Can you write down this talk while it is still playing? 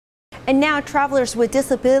And now travelers with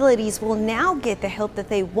disabilities will now get the help that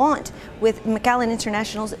they want with McAllen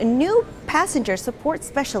International's new passenger support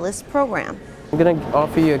specialist program. I'm going to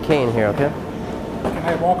offer you a cane here, okay?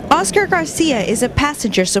 Oscar Garcia is a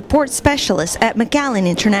passenger support specialist at McAllen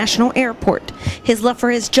International Airport. His love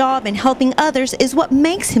for his job and helping others is what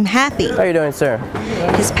makes him happy. How are you doing, sir?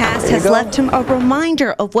 His past has left him a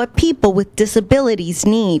reminder of what people with disabilities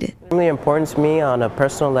need. It's really important to me on a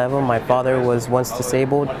personal level. My father was once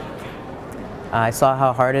disabled. I saw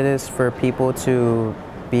how hard it is for people to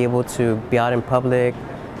be able to be out in public,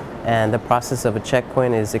 and the process of a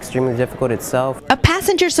checkpoint is extremely difficult itself. A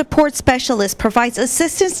passenger support specialist provides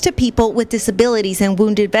assistance to people with disabilities and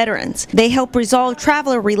wounded veterans. They help resolve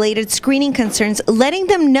traveler-related screening concerns, letting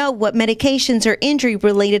them know what medications or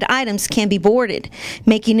injury-related items can be boarded,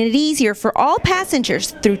 making it easier for all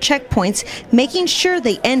passengers through checkpoints, making sure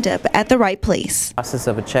they end up at the right place. The process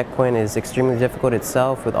of a checkpoint is extremely difficult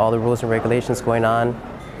itself with all the rules and regulations going on.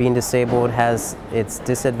 Being disabled has its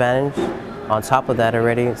disadvantage on top of that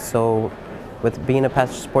already, so with being a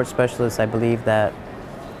passenger support specialist, I believe that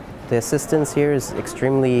the assistance here is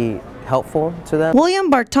extremely helpful to them.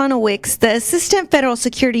 William Bartonowicz, the Assistant Federal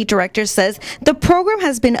Security Director, says the program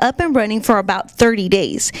has been up and running for about 30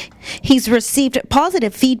 days. He's received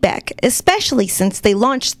positive feedback, especially since they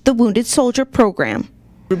launched the Wounded Soldier program.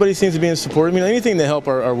 Everybody seems to be in support. I mean, anything to help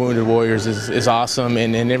our wounded warriors is awesome,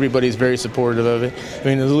 and everybody's very supportive of it. I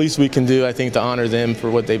mean, the least we can do, I think, to honor them for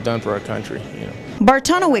what they've done for our country. You know.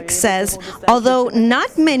 Bartonowicz says, although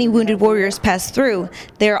not many wounded warriors pass through,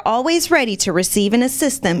 they're always ready to receive and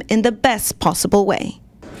assist them in the best possible way.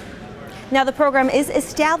 Now, the program is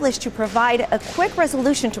established to provide a quick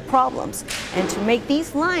resolution to problems and to make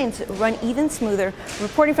these lines run even smoother.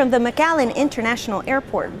 Reporting from the McAllen International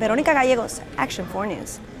Airport, Veronica Gallegos, Action 4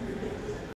 News.